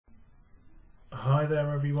Hi there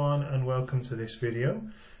everyone and welcome to this video.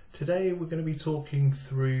 Today we're going to be talking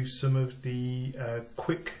through some of the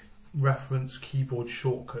quick reference keyboard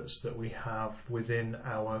shortcuts that we have within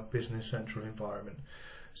our Business Central environment.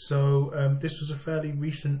 So this was a fairly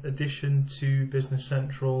recent addition to Business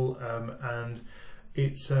Central and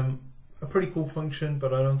it's a pretty cool function,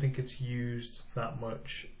 but I don't think it's used that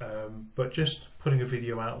much, but just putting a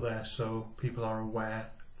video out there so people are aware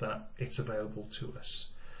that it's available to us.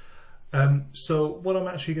 So what I'm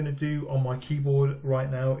actually going to do on my keyboard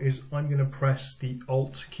right now is I'm going to press the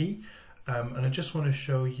Alt key and I just want to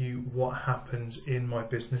show you what happens in my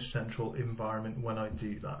Business Central environment when I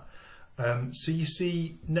do that. So you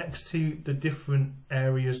see next to the different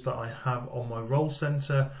areas that I have on my role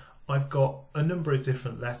center, I've got a number of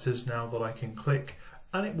different letters now that I can click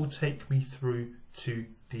and it will take me through to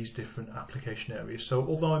these different application areas. So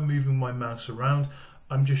although I'm moving my mouse around,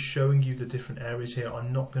 I'm just showing you the different areas here.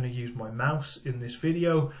 I'm not going to use my mouse in this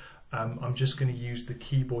video. I'm just going to use the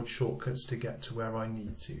keyboard shortcuts to get to where I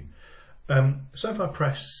need to. So if I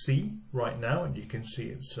press C right now, and you can see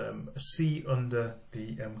it's a C under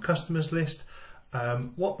the customers list,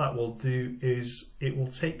 what that will do is it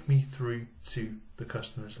will take me through to the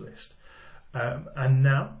customers list. And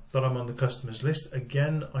now that I'm on the customers list,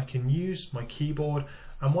 again, I can use my keyboard,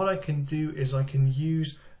 and what I can do is I can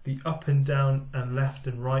use the up and down and left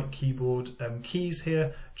and right keyboard keys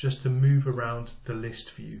here just to move around the list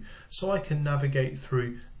view. So I can navigate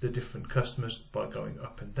through the different customers by going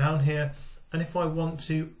up and down here. And if I want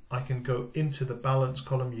to, I can go into the balance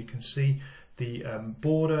column. You can see the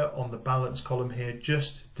border on the balance column here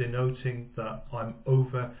just denoting that I'm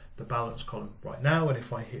over the balance column right now. And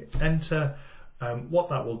if I hit enter, what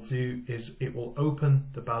that will do is it will open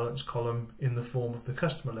the balance column in the form of the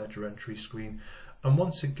customer ledger entry screen. And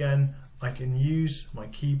once again, I can use my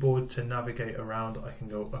keyboard to navigate around. I can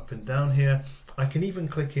go up and down here. I can even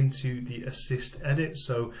click into the assist edit.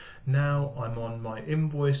 So now I'm on my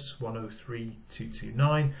invoice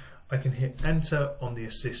 103229. I can hit enter on the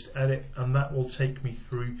assist edit and that will take me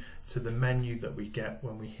through to the menu that we get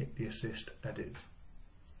when we hit the assist edit.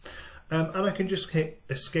 And I can just hit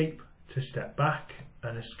escape to step back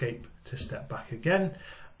and escape to step back again.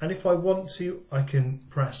 And if I want to, I can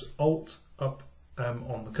press Alt up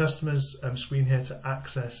on the customers screen here to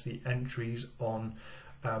access the entries on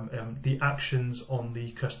the actions on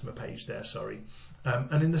the customer page there,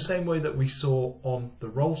 and in the same way that we saw on the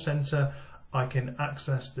role center, I can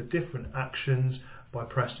access the different actions by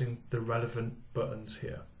pressing the relevant buttons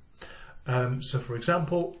here. So for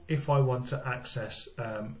example, if I want to access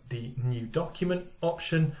the new document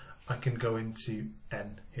option, I can go into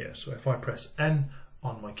N here. So if I press N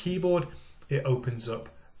on my keyboard, it opens up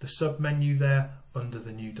the sub menu there under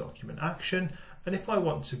the new document action, and if I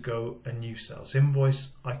want to go a new sales invoice,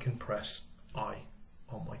 I can press I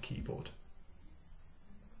on my keyboard.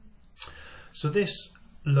 So this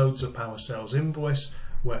loads up our sales invoice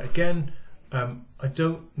where again I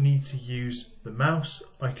don't need to use the mouse.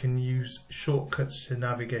 I can use shortcuts to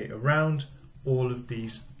navigate around all of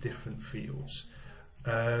these different fields.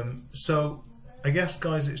 So I guess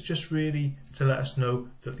guys, it's just really to let us know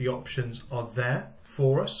that the options are there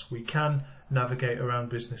for us. We can navigate around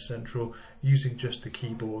Business Central using just the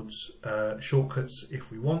keyboard's shortcuts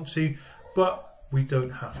if we want to, but we don't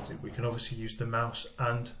have to. We can obviously use the mouse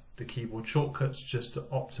and the keyboard shortcuts just to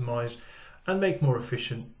optimize and make more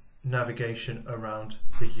efficient navigation around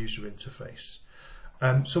the user interface.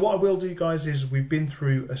 So what I will do guys is we've been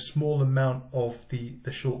through a small amount of the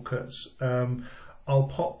shortcuts. I'll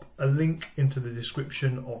pop a link into the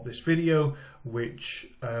description of this video which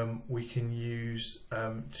we can use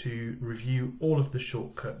to review all of the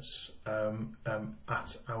shortcuts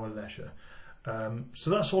at our leisure. So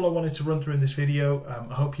that's all I wanted to run through in this video.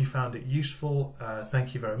 I hope you found it useful.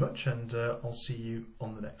 Thank you very much, and I'll see you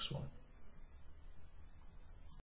on the next one.